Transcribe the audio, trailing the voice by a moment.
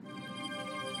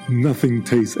Nothing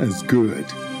tastes as good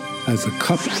as a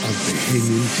cup of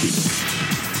Bahamian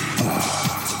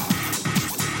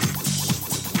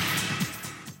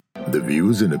tea. The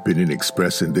views and opinion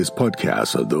expressed in this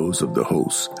podcast are those of the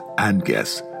hosts and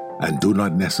guests and do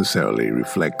not necessarily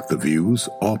reflect the views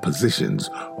or positions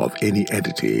of any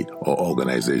entity or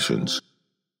organizations.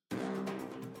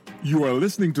 You are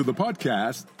listening to the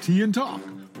podcast Tea and Talk,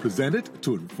 presented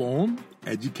to inform,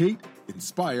 educate,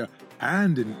 inspire,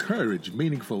 and encourage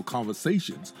meaningful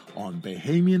conversations on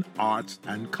Bahamian arts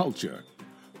and culture.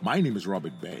 My name is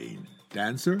Robert Bain,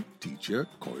 dancer, teacher,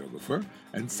 choreographer,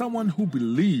 and someone who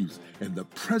believes in the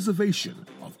preservation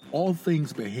of all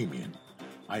things Bahamian.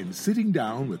 I am sitting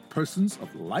down with persons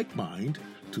of like mind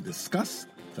to discuss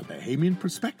the Bahamian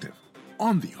perspective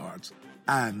on the arts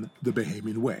and the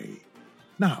Bahamian way.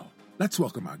 Now, let's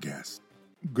welcome our guest.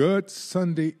 Good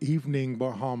Sunday evening,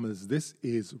 Bahamas. This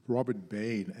is Robert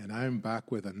Bain, and I'm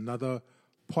back with another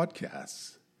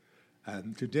podcast.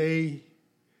 And today,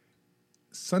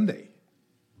 Sunday,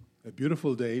 a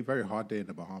beautiful day, very hot day in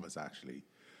the Bahamas, actually.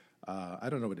 I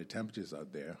don't know what the temperature is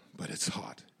out there, but it's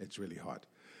hot. It's really hot.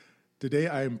 Today,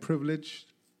 I am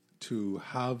privileged to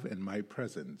have in my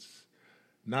presence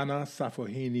Nana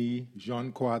Safohene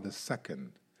Kwaw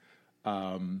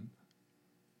II,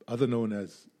 other known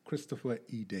as Christopher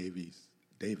E. Davis,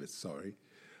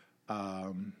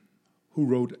 who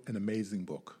wrote an amazing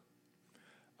book,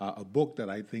 a book that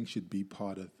I think should be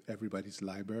part of everybody's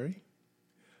library,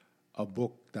 a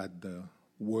book that the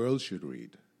world should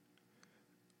read.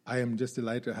 I am just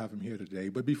delighted to have him here today.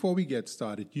 But before we get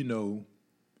started,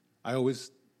 I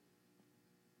always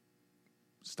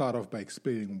start off by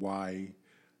explaining why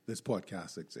this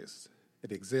podcast exists.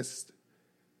 It exists.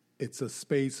 It's a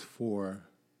space for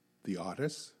the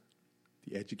artists,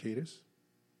 the educators,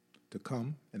 to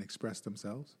come and express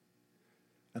themselves.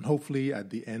 And hopefully at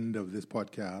the end of this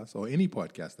podcast, or any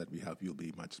podcast that we have, you'll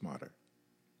be much smarter.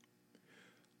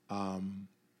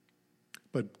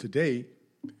 But today,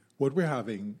 what we're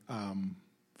having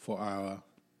for our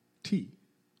tea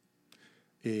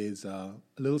is a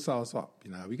little soursop.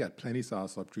 We got plenty of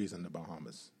soursop trees in the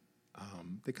Bahamas.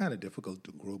 They're kind of difficult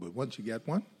to grow, but once you get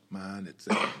one, man,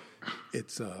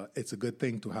 it's a good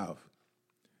thing to have.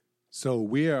 So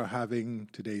we are having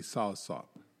today soursop.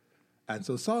 And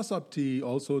so soursop tea,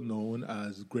 also known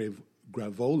as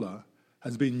gravola,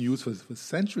 has been used for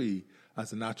centuries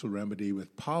as a natural remedy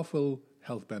with powerful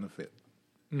health benefits.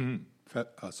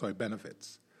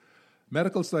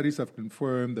 Medical studies have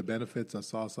confirmed the benefits of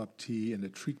soursop tea in the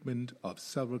treatment of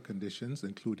several conditions,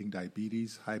 including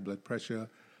diabetes, high blood pressure,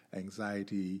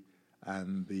 anxiety,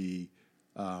 and the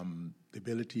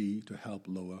ability to help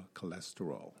lower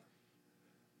cholesterol.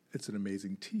 It's an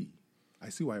amazing tea. I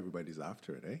see why everybody's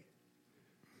after it, eh?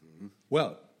 Mm-hmm.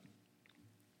 Well,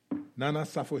 Nana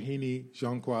Safohene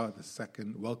Kwaw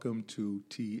II, welcome to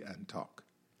Tea and Talk.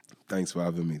 Thanks for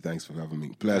having me.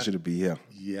 Pleasure to be here.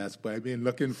 Yes, but I've been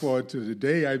looking forward to the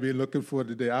day.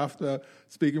 After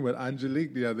speaking with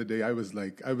Angelique the other day, I was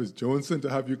jonesing to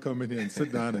have you come in here and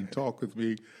sit down and talk with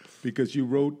me, because you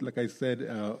wrote, like I said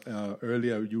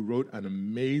earlier, you wrote an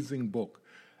amazing book.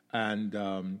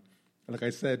 And like I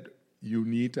said, you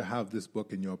need to have this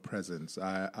book in your presence.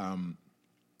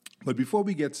 But before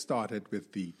we get started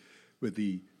with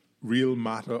the real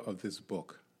matter of this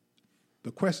book,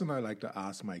 the question I like to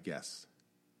ask my guests,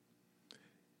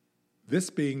 this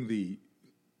being the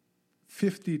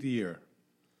 50th year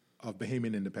of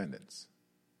Bahamian independence,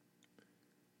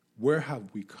 where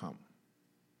have we come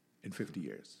in 50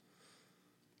 years?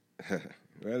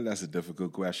 Well, that's a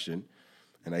difficult question,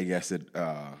 and I guess it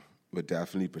would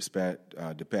definitely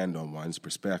depend on one's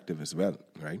perspective as well,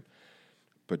 right?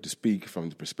 But to speak from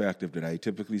the perspective that I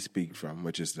typically speak from,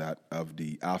 which is that of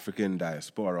the African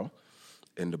Diaspora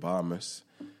in the Bahamas,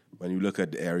 when you look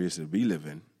at the areas that we live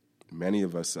in, many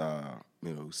of us are,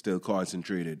 still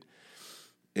concentrated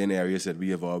in areas that we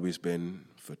have always been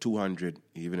for 200,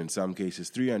 even in some cases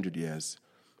 300 years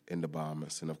in the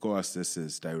Bahamas. And of course, this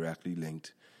is directly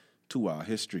linked to our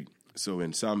history. So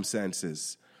in some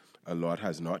senses, a lot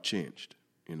has not changed,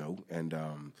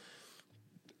 and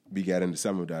we get into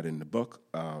some of that in the book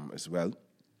as well.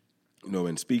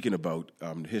 In speaking about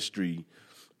the history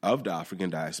of the African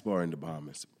diaspora in the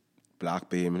Bahamas, Black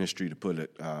Bahamian history, to put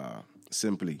it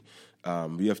simply,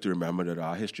 we have to remember that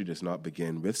our history does not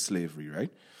begin with slavery,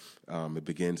 right? It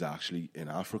begins actually in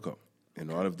Africa. In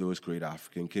all of those great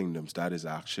African kingdoms, that is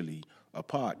actually a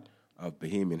part of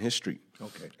Bahamian history.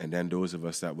 Okay. And then those of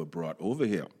us that were brought over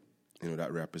here,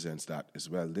 that represents that as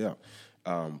well there.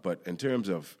 But in terms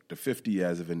of the 50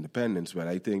 years of independence, well,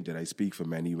 I think that I speak for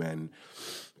many when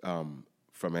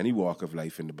from any walk of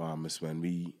life in the Bahamas when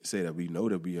we say that we know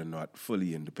that we are not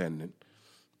fully independent.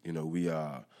 You know, we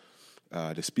are,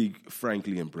 to speak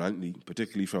frankly and bluntly,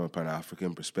 particularly from a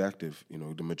Pan-African perspective, you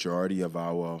know, the majority of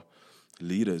our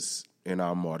leaders in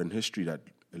our modern history that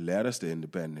led us to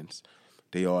independence,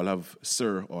 they all have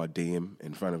sir or dame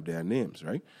in front of their names,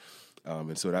 right?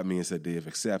 And so that means that they have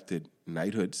accepted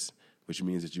knighthoods, which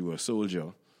means that you are a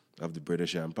soldier of the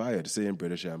British Empire, the same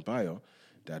British Empire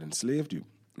that enslaved you,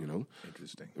 you know?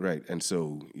 Interesting. Right, and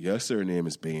so your surname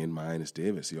is Bain, mine is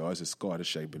Davis. Yours is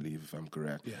Scottish, I believe, if I'm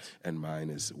correct. Yes. And mine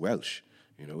is Welsh,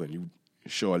 you know, and you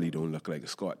surely don't look like a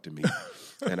Scot to me.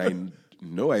 And I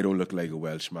know I don't look like a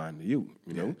Welshman to you,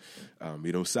 you know?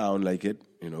 We don't sound like it,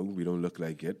 you know, we don't look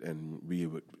like it, and we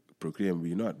would proclaim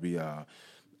we're not. We are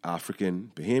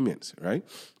African Bahamians, right?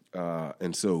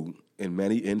 And so in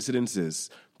many incidences,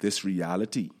 this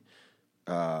reality,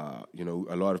 you know,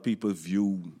 a lot of people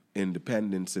view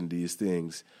independence and these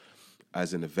things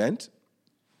as an event,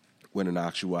 when in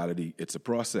actuality it's a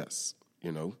process,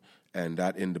 you know, and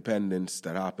that independence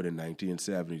that happened in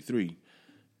 1973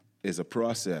 is a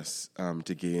process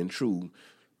to gain true,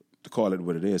 to call it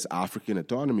what it is, African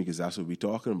autonomy, because that's what we're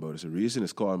talking about. It's a reason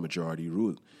it's called majority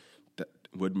rule. That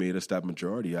what made us that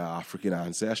majority, our African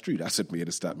ancestry, that's what made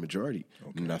us that majority,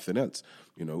 nothing else,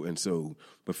 you know. And so,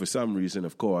 but for some reason,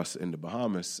 of course, in the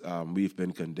Bahamas, we've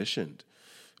been conditioned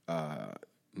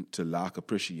to lack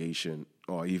appreciation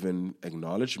or even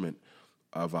acknowledgement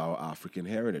of our African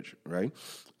heritage, right?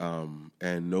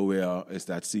 And nowhere is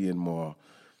that seen more,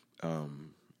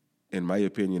 in my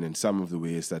opinion, in some of the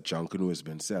ways that Junkanoo has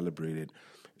been celebrated,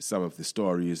 some of the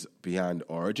stories behind the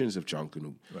origins of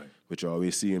Junkanoo, right, which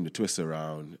always seem to twist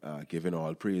around, giving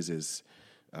all praises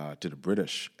to the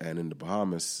British. And in the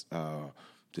Bahamas,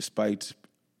 despite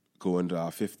going to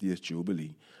our 50th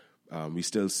Jubilee, we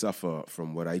still suffer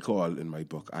from what I call in my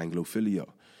book Anglophilia,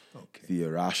 the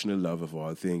irrational love of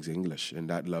all things English. And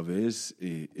that love is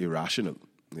irrational.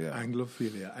 Yeah.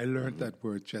 Anglophilia. I learned that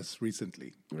word just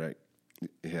recently. Right.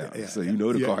 Yeah. So you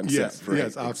know the concept, yes, right?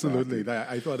 Yes, absolutely.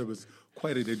 Exactly. I thought it was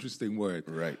quite an interesting word.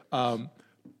 Right.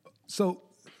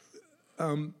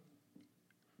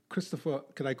 Christopher,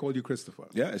 can I call you Christopher?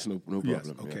 Yeah, it's no problem. Yes,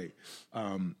 okay.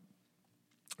 Yeah.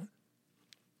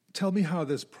 Tell me how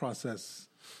this process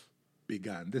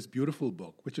began, this beautiful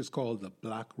book, which is called The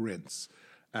Black Rinse.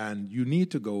 And you need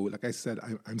to go, like I said,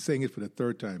 I'm saying it for the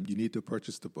third time, you need to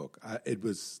purchase the book. It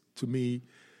was, to me,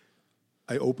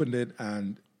 I opened it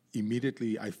and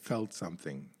immediately I felt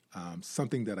something,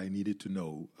 something that I needed to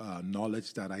know,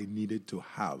 knowledge that I needed to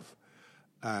have.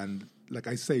 And like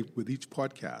I say, with each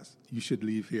podcast, you should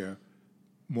leave here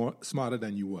more smarter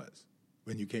than you was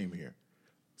when you came here.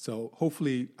 So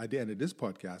hopefully at the end of this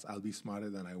podcast, I'll be smarter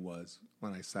than I was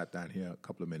when I sat down here a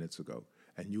couple of minutes ago.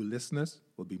 And you listeners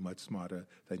will be much smarter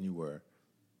than you were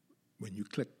when you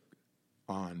click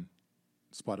on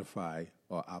Spotify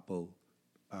or Apple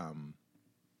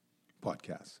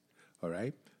podcasts. All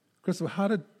right?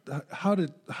 Christopher,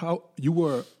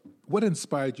 what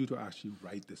inspired you to actually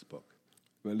write this book?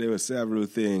 Well, there were several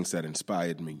things that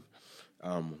inspired me.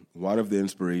 One of the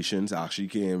inspirations actually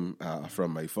came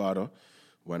from my father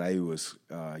when I was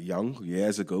young,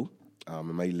 years ago,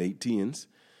 in my late teens,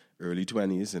 early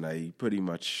 20s, and I pretty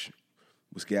much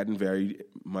was getting very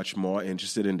much more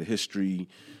interested in the history,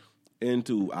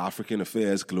 into African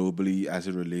affairs globally as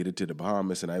it related to the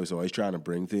Bahamas, and I was always trying to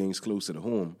bring things closer to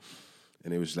home,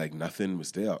 and it was like nothing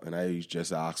was there. And I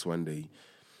just asked one day,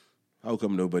 how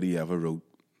come nobody ever wrote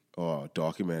or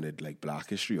documented like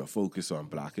Black history or focused on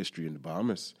Black history in the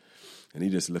Bahamas? And he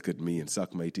just looked at me and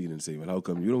sucked my teeth and say, well, how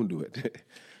come you don't do it?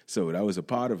 So that was a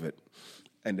part of it.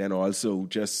 And then also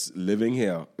just living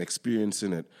here,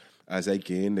 experiencing it as I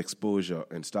gained exposure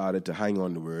and started to hang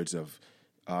on the words of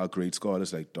our great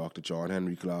scholars like Dr. John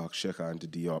Henry Clark, Sheikh Anta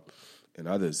Diop, and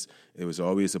others. It was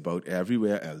always about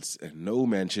everywhere else and no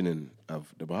mentioning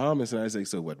of the Bahamas. And I was like,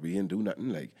 so what, we didn't do nothing?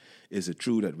 Like, is it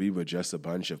true that we were just a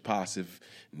bunch of passive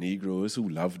Negroes who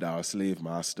loved our slave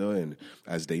master, and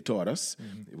as they taught us,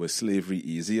 it was slavery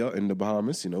easier in the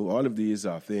Bahamas? You know, all of these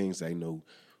are things I know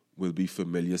will be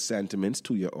familiar sentiments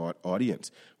to your audience.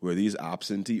 Were these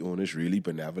absentee owners really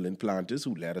benevolent planters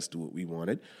who let us do what we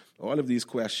wanted? All of these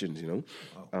questions, you know.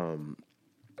 Wow.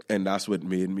 And that's what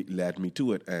led me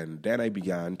to it. And then I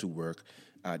began to work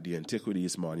at the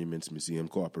Antiquities Monuments Museum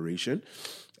Corporation.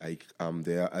 I'm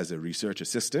there as a research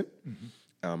assistant.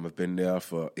 Mm-hmm. I've been there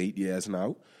for 8 years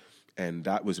now. And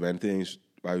that was when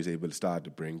I was able to start to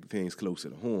bring things closer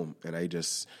to home. And I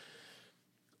just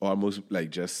almost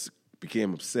like just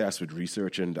became obsessed with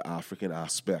researching the African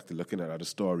aspect, looking at other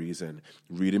stories and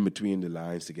reading between the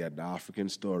lines to get the African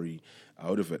story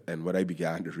out of it. And what I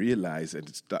began to realize,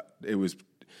 it was,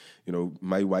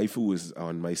 my wife, who was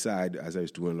on my side as I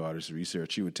was doing a lot of this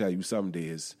research, she would tell you some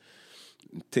days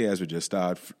tears would just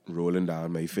start rolling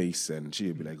down my face, and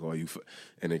she'd be like,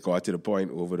 and it got to the point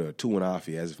over the 2.5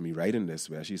 years of me writing this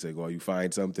where she's like, you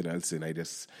find something else, and I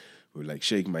just would like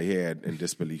shake my head in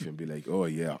disbelief and be like, oh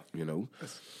yeah,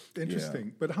 That's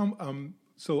interesting. Yeah. But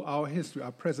so our history,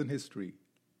 our present history,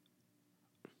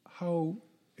 how,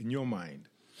 in your mind,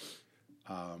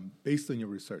 based on your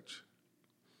research,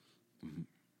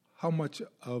 how much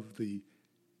of the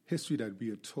history that we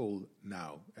are told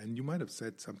now, and you might have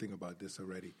said something about this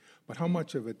already, but how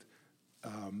much of it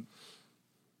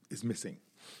is missing?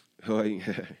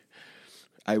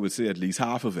 I would say at least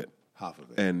half of it. Half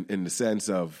of it. And in the sense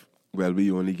of,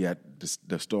 we only get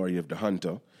the story of the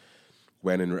hunter,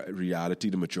 when in reality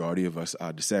the majority of us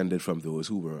are descended from those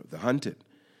who were the hunted,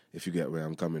 if you get where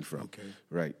I'm coming from. Okay.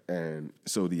 Right. And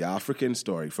so the African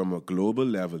story, from a global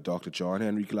level, Dr. John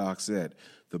Henry Clark said,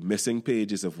 the missing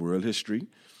pages of world history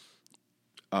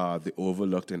are the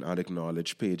overlooked and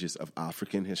unacknowledged pages of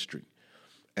African history.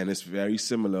 And it's very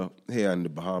similar here in the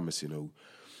Bahamas,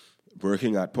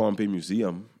 Working at Pompeii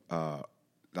Museum,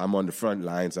 I'm on the front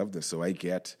lines of this, so I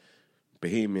get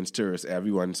Bahamians, tourists,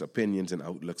 everyone's opinions and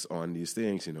outlooks on these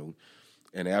things,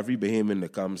 And every Bahamian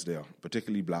that comes there,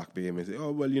 particularly black Bahamians,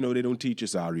 say, they don't teach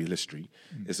us our real history.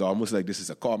 It's almost like this is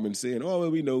a common saying,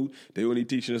 we know they only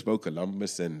teaching us about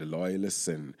Columbus and the Loyalists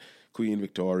and Queen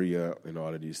Victoria and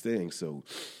all of these things. So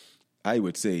I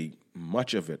would say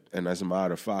much of it, and as a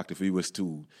matter of fact, if we was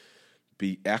to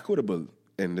be equitable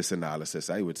in this analysis,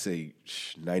 I would say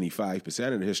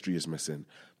 95% of the history is missing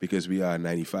because we are a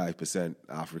 95%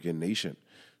 African nation.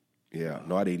 Yeah,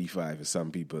 not 85 as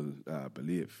some people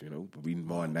believe, but we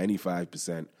more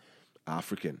 95%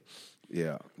 African,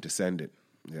 descendant,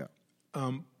 yeah.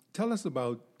 Tell us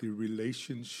about the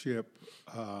relationship.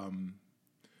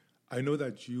 I know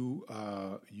that you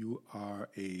are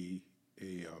a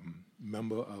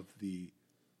member of the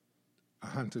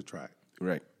Hunter tribe.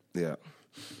 Right, yeah.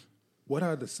 What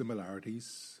are the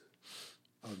similarities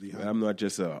of the Hunter? I'm not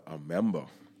just a member.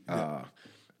 Yeah.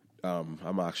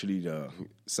 I'm actually the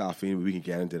Safohene. We can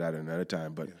get into that another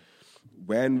time. But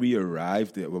when we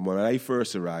arrived there, when I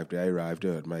first arrived there, I arrived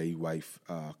there with my wife,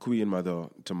 Queen Mother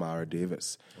Tamara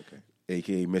Davis,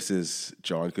 a.k.a. Mrs.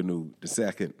 John Canoe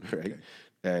II, right? Okay.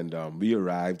 And we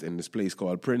arrived in this place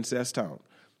called Princess Town,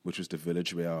 which was the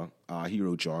village where our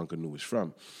hero John Canoe was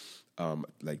from.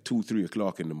 Like 2-3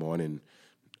 o'clock in the morning,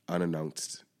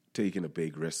 unannounced, taking a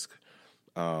big risk,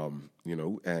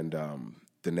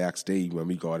 the next day when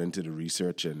we got into the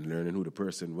research and learning who the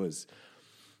person was,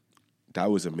 that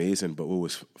was amazing. But what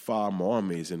was far more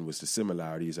amazing was the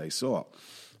similarities I saw.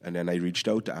 And then I reached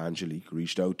out to Angelique,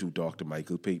 reached out to Dr.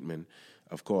 Michael Pateman,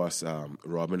 of course,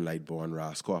 Robin Lightbourne,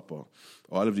 Ras Copper,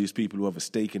 all of these people who have a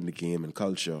stake in the game and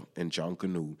culture and John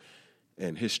Canoe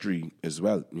and history as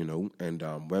well, And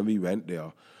when we went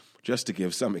there, just to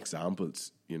give some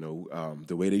examples,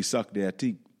 the way they suck their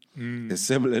teeth is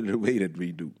similar to the way that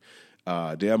we do.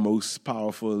 Their most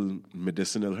powerful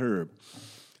medicinal herb.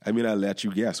 I mean, I'll let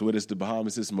you guess. What is the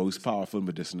Bahamas' most powerful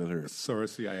medicinal herb?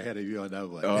 Sorcery, I had you on that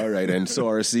one. All right, and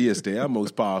sorcery is their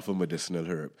most powerful medicinal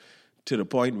herb, to the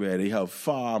point where they have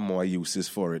far more uses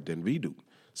for it than we do.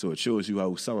 So it shows you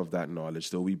how some of that knowledge,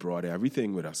 though we brought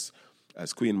everything with us,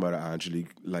 as Queen Mother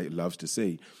Angelique loves to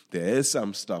say, there is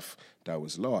some stuff that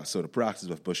was lost. So the practice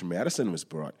of bush medicine was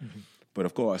brought. But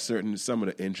of course, some of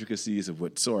the intricacies of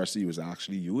what sorcery was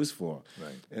actually used for.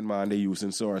 Right. And man, they're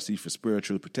using sorcery for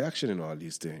spiritual protection and all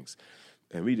these things.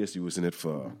 And we just using it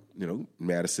for,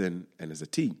 medicine and as a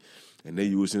tea. And they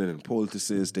using it in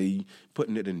poultices, they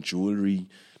putting it in jewelry,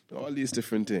 all these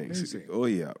different things. Amazing. Oh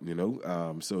yeah,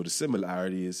 so the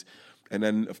similarities. And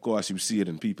then of course you see it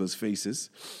in people's faces.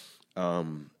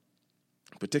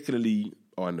 Particularly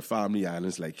on the family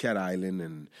islands like Cat Island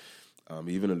and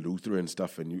even Eleuthera and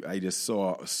stuff, and I just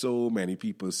saw so many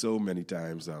people so many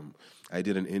times. I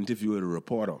did an interview with a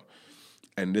reporter,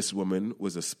 and this woman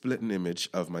was a splitting image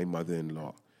of my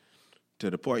mother-in-law. To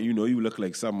the point, you look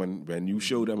like someone when you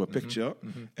show them a picture,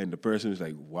 and the person is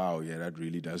like, wow, yeah, that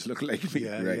really does look like me,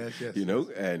 right? Yes,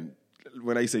 and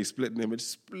when I say splitting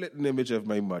image of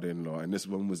my mother-in-law, and this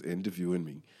woman was interviewing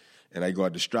me, and I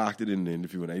got distracted in the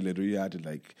interview, and I literally had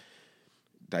to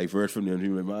divert from the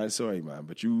interview. Man, sorry, man,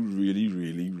 but you really,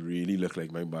 really, really look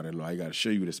like my mother-in-law. I got to show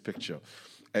you this picture.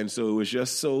 And so it was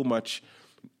just so much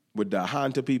with the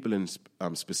Hunter people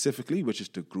specifically, which is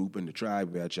the group and the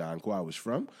tribe where John Kwaw was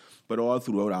from, but all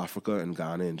throughout Africa and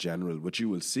Ghana in general, what you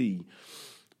will see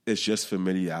is just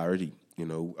familiarity.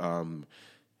 In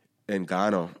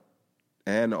Ghana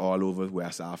and all over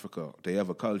West Africa, they have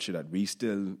a culture that we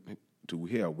still do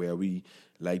here, where we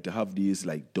like to have these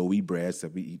like doughy breads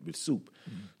that we eat with soup.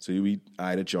 So you eat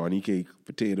either Johnny cake,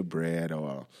 potato bread,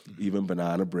 or even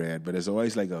banana bread, but it's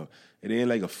always it ain't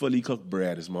like a fully cooked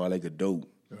bread, it's more like a dough.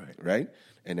 Right?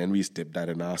 And then we dip that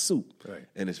in our soup. Right.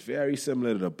 And it's very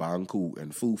similar to the banku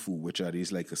and fufu, which are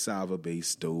these like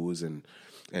cassava-based doughs, and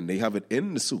they have it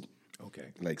in the soup.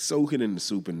 Okay. Like soak it in the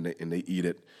soup, and they eat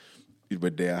it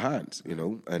with their hands,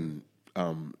 And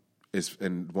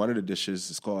and one of the dishes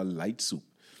is called light soup.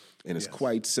 And it's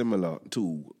quite similar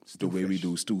to the way we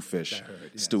do stew fish,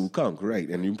 stew conch, right?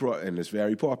 And it's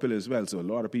very popular as well. So a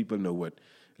lot of people know what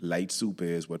light soup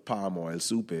is, what palm oil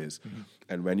soup is.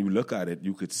 And when you look at it,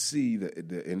 you could see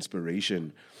the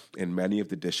inspiration in many of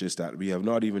the dishes that we have,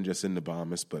 not even just in the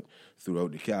Bahamas, but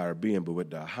throughout the Caribbean. But with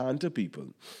the Hunter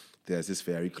people, there's this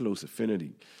very close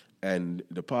affinity. And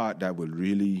the part that will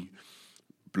really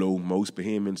blow most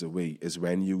Bahamians away is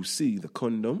when you see the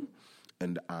Kundum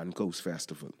and the Ankos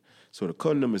festival. So the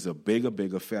Kundum is a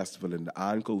bigger festival, and the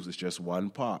Ankos is just one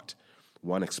part,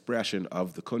 one expression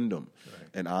of the Kundum. Right.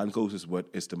 And Ankos is what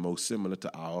is the most similar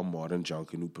to our modern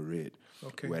Junkanoo parade,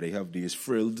 where they have these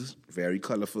frilled, very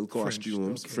colorful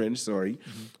costumes,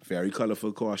 very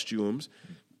colorful costumes.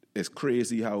 It's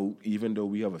crazy how even though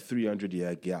we have a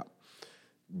 300-year gap,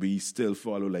 we still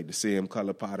follow like the same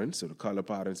color patterns. So the color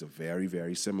patterns are very,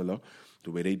 very similar.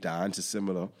 The way they dance is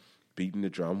similar, beating the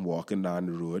drum, walking down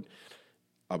the road.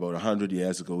 About 100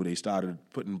 years ago, they started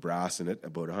putting brass in it.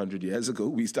 About 100 years ago,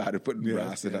 we started putting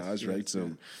brass in ours, right?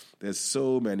 So there's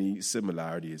so many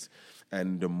similarities.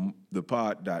 And the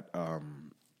part that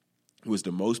was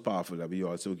the most powerful that we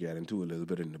also get into a little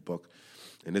bit in the book,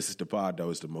 and this is the part that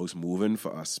was the most moving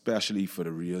for us, especially for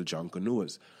the real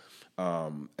Junkanooers.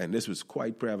 And this was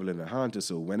quite prevalent in Hunter.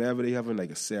 So whenever they having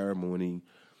like a ceremony,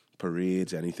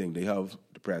 parades, anything, they have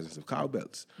the presence of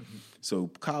cowbells. So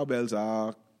cowbells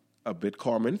are a bit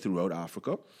common throughout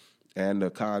Africa and the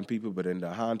Khan people, but in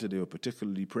the Hunter they were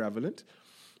particularly prevalent.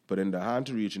 But in the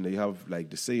Hunter region, they have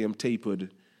like the same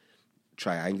tapered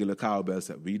triangular cowbells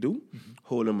that we do,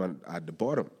 hold them at the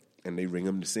bottom, and they ring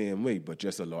them the same way, but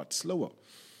just a lot slower.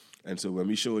 And so when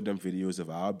we showed them videos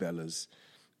of our bellas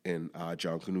in our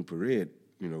Junkanoo parade,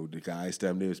 the guys,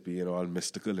 they was being all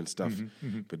mystical and stuff,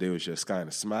 but they was just kind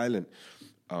of smiling,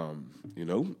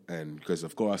 and because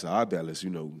of course our bellas,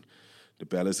 the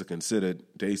bellas are considered,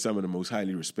 some of the most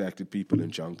highly respected people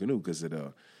in Junkanoo because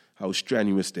of how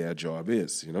strenuous their job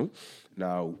is,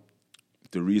 Now,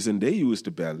 the reason they use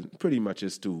the bell pretty much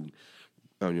is to,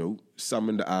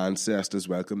 summon the ancestors,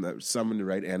 summon the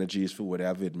right energies for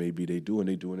whatever it may be they do, and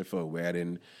they're doing it for a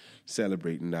wedding,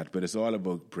 celebrating that. But it's all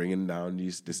about bringing down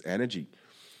this energy.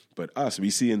 But us, we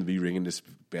see and we ringing this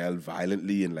bell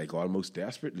violently and like almost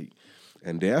desperately.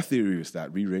 And their theory is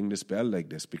that we ring this bell like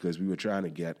this because we were trying to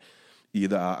get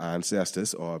either our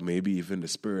ancestors or maybe even the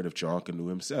spirit of Junkanoo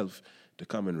himself to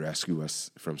come and rescue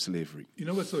us from slavery. You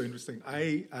know what's so interesting?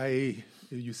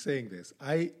 You saying this,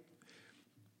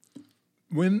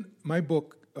 when my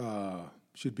book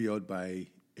should be out by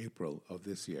April of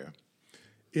this year,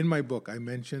 in my book I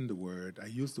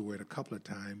used the word a couple of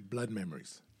times, blood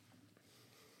memories.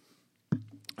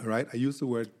 All right, I use the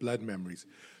word blood memories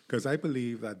because I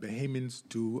believe that Bahamians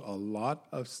do a lot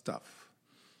of stuff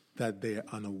that they're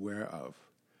unaware of.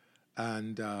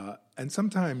 And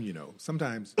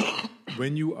sometimes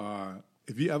when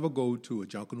if you ever go to a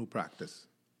Junkanoo practice,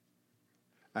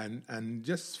 and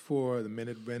just for the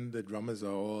minute when the drummers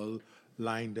are all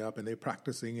lined up and they're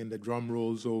practicing and the drum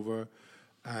rolls over,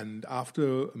 and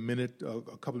after a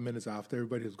couple of minutes after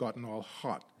everybody has gotten all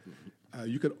hot,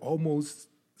 you could almost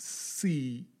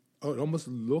see, or it almost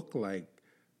look like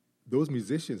those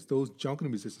Junkanoo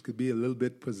musicians could be a little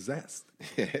bit possessed,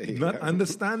 not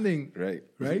understanding,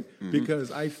 right?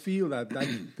 Because I feel that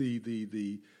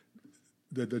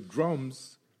the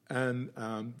drums, and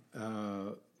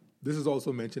this is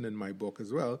also mentioned in my book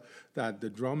as well, that the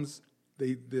drums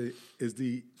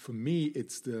for me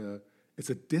it's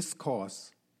a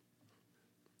discourse,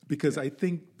 because I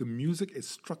think the music is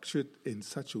structured in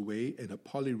such a way, in a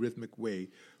polyrhythmic way,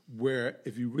 where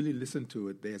if you really listen to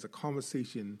it, there's a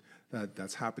conversation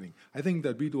that's happening. I think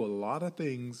that we do a lot of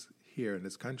things here in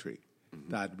this country,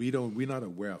 that we're not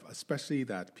aware of, especially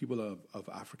that people of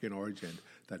African origin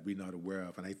that we're not aware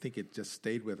of. And I think it just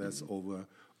stayed with us over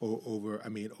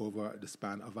the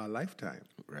span of our lifetime.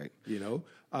 Right. You know,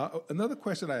 another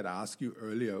question I'd asked you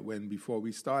earlier before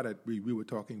we started, we were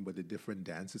talking about the different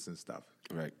dances and stuff.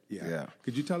 Right. Yeah.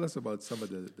 Could you tell us about some of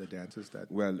the dances that?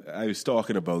 Well, I was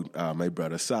talking about my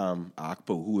brother Sam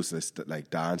Akpo, who is this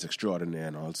dance extraordinaire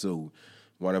and also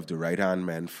one of the right-hand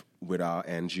men with our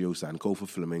NGO Sankofa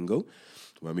Flamingo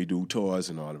when we do tours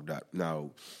and all of that.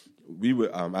 Now,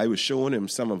 I was showing him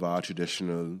some of our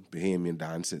traditional Bahamian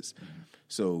dances. Mm-hmm.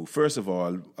 So, first of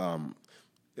all,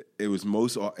 it was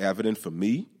most evident for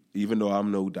me, even though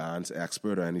I'm no dance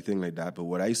expert or anything like that, but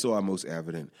what I saw most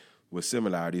evident was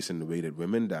similarities in the way that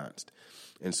women danced.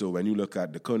 And so when you look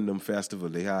at the Kundum Festival,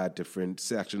 they had different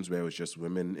sections where it was just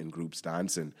women in groups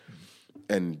dancing. Mm-hmm.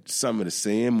 And some of the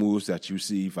same moves that you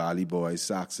see, Valley Boys,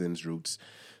 Saxons, Roots,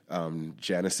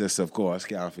 Genesis, of course,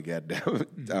 can't forget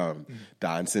them,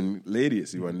 dancing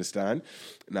ladies, you understand?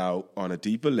 Now, on a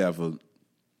deeper level,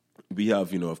 we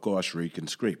have, of course, rake and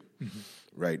scrape,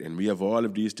 right? And we have all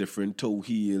of these different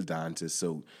toe-heel dances.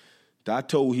 So that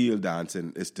toe-heel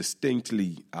dancing is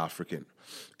distinctly African.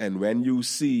 And when you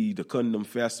see the Kundum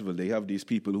Festival, they have these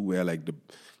people who wear like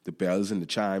the bells and the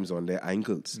chimes on their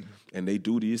ankles. Mm-hmm. And they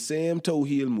do these same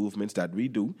toe-heel movements that we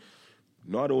do,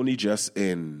 not only just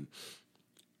in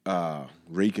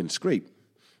rake and scrape,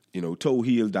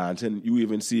 toe-heel dancing. You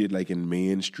even see it like in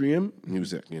mainstream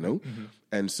music, Mm-hmm.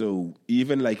 And so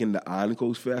even like in the Island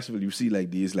Coast Festival, you see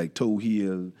like these like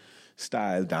toe-heel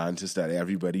style dances that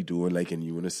everybody doing like in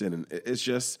unison. And it's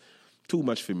just too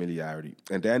much familiarity.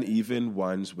 And then even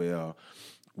ones where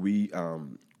we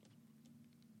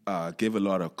give a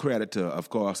lot of credit to, of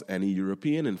course, any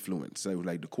European influence. So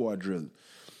like the quadrille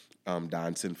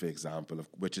dancing, for example,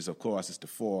 which is, of course, it's the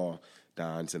four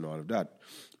dance and all of that.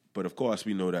 But, of course,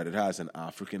 we know that it has an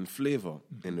African flavor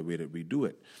in the way that we do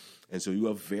it. And so you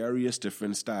have various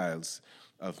different styles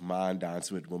of man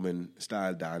dancing with woman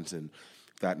style dancing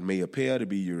that may appear to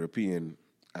be European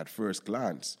at first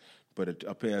glance, but it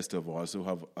appears to also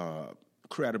have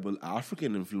credible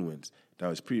African influence that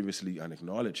was previously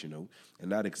unacknowledged,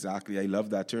 And that exactly, I love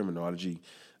that terminology.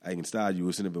 I can start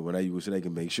using it, but when I use it, I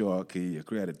can make sure, okay, you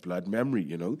created blood memory,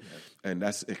 Yeah. And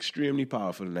that's extremely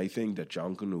powerful. And I think that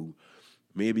John Canoe,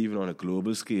 maybe even on a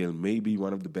global scale, may be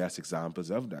one of the best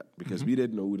examples of that because we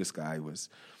didn't know who this guy was.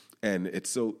 And it's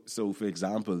so, for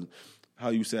example, how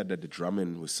you said that the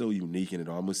drumming was so unique and it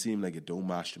almost seemed like it don't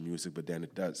match the music, but then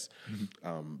it does.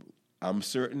 Mm-hmm. I'm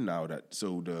certain now that,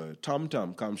 so the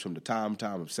tom-tom comes from the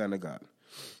tam-tam of Senegal.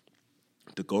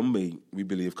 The gombe, we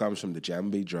believe, comes from the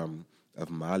djembe drum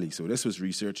of Mali. So this was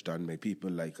research done by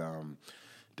people like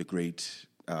the great,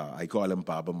 I call him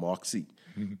Baba Moxie.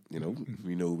 Mm-hmm.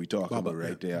 We know we talk about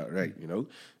right there, right,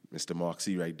 Mr.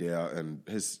 Moxie right there and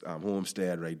his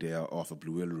homestead right there off of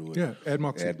Blue Hill Road. Yeah, Ed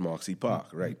Moxie Park,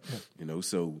 right. Yeah.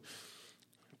 So...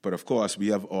 But of course, we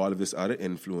have all of this other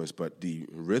influence, but the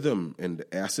rhythm and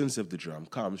the essence of the drum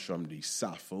comes from the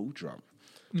Safo drum,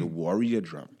 the warrior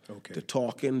drum, the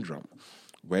talking drum.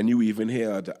 When you even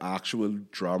hear the actual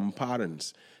drum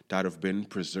patterns that have been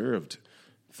preserved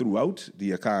throughout the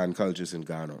Akan cultures in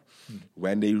Ghana,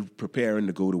 when they preparing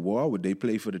to go to war, would they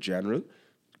play for the general?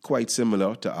 Quite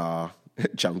similar to our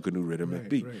Chankanu rhythmic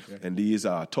beat. Right. And these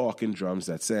are talking drums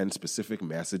that send specific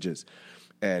messages.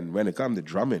 And when it comes to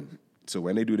drumming, so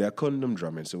when they do their Kundum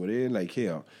drumming, so they ain't like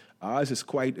here, ours is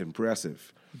quite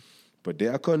impressive. But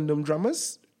their Kundum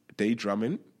drummers, they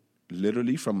drumming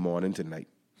literally from morning to night.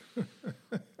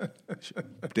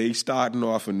 They starting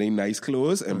off in their nice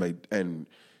clothes, and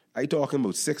I talking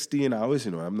about 16 hours,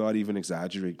 I'm not even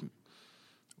exaggerating.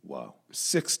 Wow.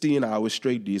 16 hours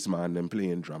straight, these man them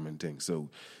playing drumming things. So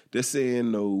this ain't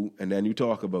no, and then you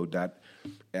talk about that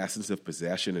essence of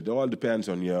possession. It all depends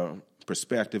on your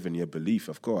perspective and your belief,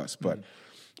 of course. But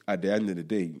at the end of the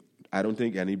day, I don't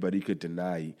think anybody could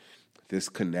deny this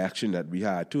connection that we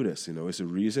had to this. It's a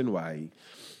reason why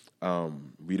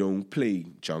we don't play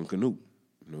John Canoe.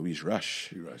 He's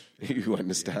Rush. You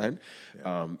understand?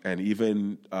 Yeah. And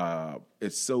even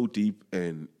it's so deep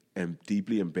and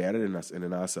deeply embedded in us and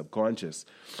in our subconscious.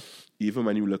 Even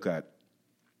when you look at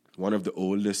one of the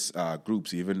oldest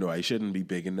groups, even though I shouldn't be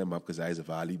bigging them up because I was a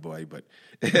Valley boy, but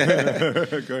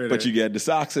but you get the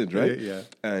Saxons, right? Yeah.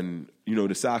 And,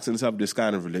 the Saxons have this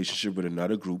kind of relationship with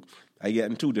another group I get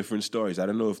in two different stories. I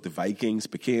don't know if the Vikings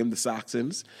became the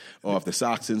Saxons, or if the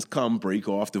Saxons break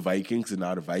off the Vikings, and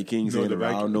now the Vikings ain't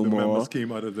around no more. The members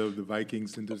came out of the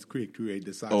Vikings into the creek to create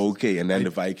the Saxons. Okay, and then the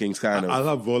Vikings kind of... I'll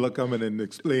have Vola come in and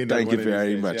explain that. Thank you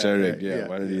very much. All right,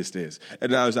 one of these days.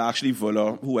 And I was actually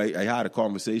Vola, who I had a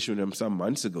conversation with him some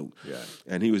months ago. Yeah.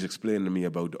 And he was explaining to me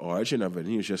about the origin of it. And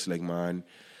he was just like, man...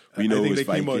 We know it was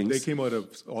Vikings. They came out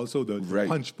of also the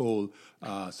Punch Bowl,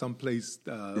 someplace.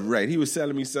 Right, he was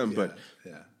telling me something, but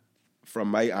from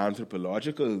my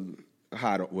anthropological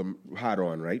hat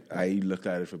on, right, I look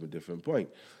at it from a different point.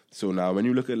 So now when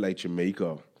you look at like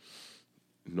Jamaica,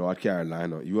 North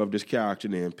Carolina, you have this character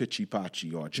named Pitchy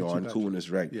Patchy or John Coon,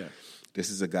 right? Yeah. This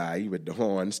is a guy with the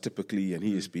horns typically, and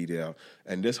he is be there.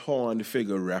 And this horned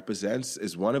figure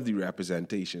is one of the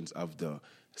representations of the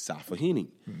Safohene.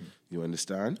 Mm-hmm. You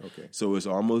understand? Okay. So it's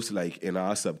almost like in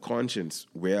our subconscious,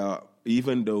 where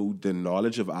even though the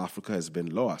knowledge of Africa has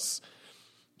been lost,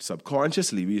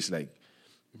 subconsciously we just like,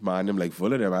 man, them like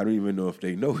full of them. I don't even know if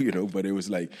they know, but it was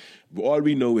like, all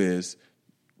we know is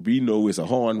a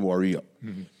horn warrior.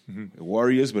 Mm-hmm. Mm-hmm.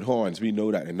 Warriors with horns, we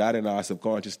know that. And not in our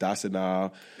subconscious, that's in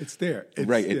our... It's there.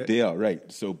 It's there,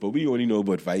 right. So, but we only know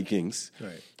about Vikings.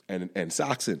 Right. And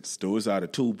Saxons, those are the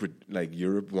two, like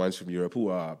ones from Europe who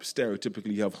are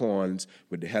stereotypically have horns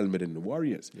with the helmet and the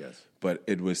warriors. Yes. But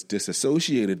it was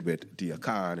disassociated with the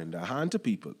Akan and the Ahanta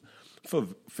people for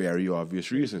very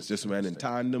obvious reasons. This went in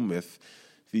tandem with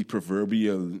the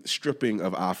proverbial stripping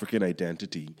of African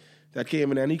identity that came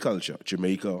in any culture: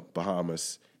 Jamaica,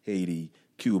 Bahamas, Haiti,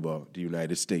 Cuba, the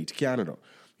United States, Canada.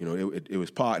 It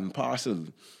was part and parcel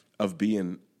of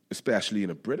being, especially in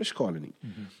a British colony.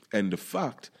 Mm-hmm. And the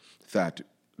fact that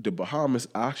the Bahamas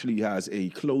actually has a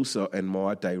closer and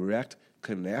more direct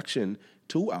connection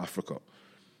to Africa,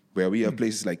 where we have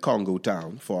places like Congo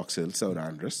Town, Fox Hill, South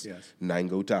Andres,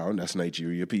 Nango Town, that's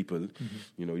Nigeria people.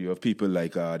 Mm-hmm. You have people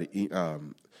like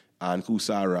Anku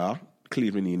Sarah,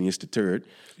 Cleveland Indians III,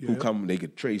 who come, they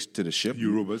get traced to the ship.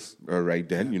 Yorubas. Right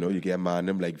then, you get man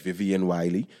them like Vivian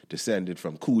Wiley, descended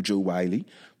from Cujo Wiley,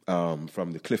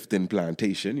 from the Clifton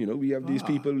Plantation. We have these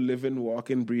people living,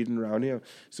 walking, breathing around here.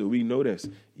 So we know this.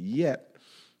 Yet,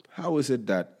 how is it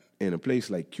that in a place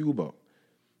like Cuba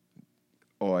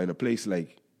or in a place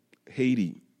like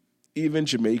Haiti, even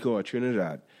Jamaica or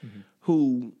Trinidad,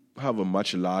 who have a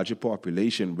much larger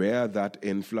population, where that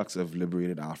influx of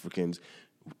liberated Africans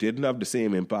didn't have the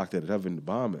same impact that it have in the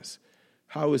Bahamas,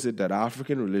 how is it that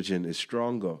African religion is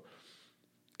stronger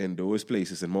in those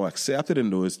places and more accepted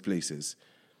in those places,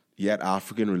 yet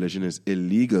African religion is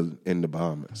illegal in the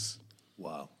Bahamas?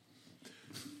 Wow.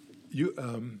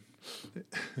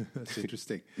 That's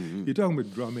interesting. Mm-hmm. You're talking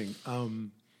about drumming.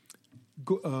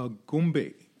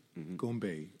 Gumbe. Mm-hmm.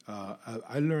 Gumbe.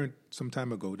 I learned some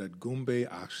time ago that Gumbe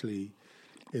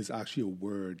is actually a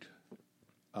word.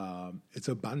 It's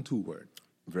a Bantu word.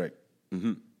 Right.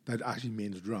 Mm-hmm. That actually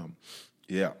means drum.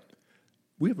 Yeah.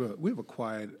 We've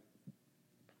acquired,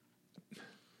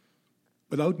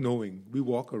 without knowing, we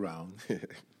walk around,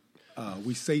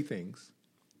 we say things,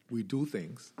 we do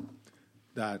things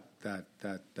that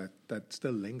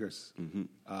still lingers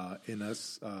in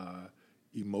us,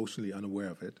 emotionally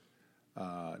unaware of it.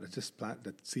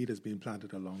 That seed has been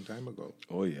planted a long time ago.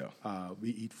 Oh yeah. We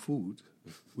eat food.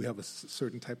 We have a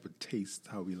certain type of taste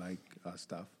how we like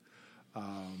stuff,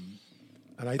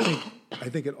 and I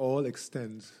think it all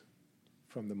extends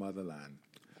from the motherland.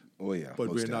 Oh yeah. But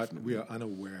we are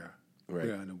unaware. Right.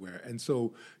 We're unaware, and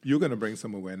so you're going to bring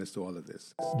some awareness to all of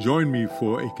this. Join me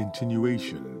for a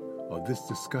continuation of this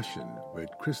discussion with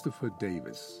Christopher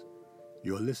Davis.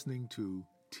 You're listening to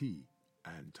Tea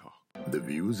and Talk. The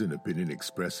views and opinion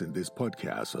expressed in this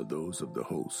podcast are those of the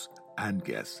hosts and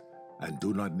guests and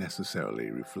do not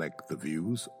necessarily reflect the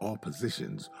views or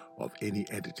positions of any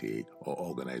entity or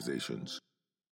organizations.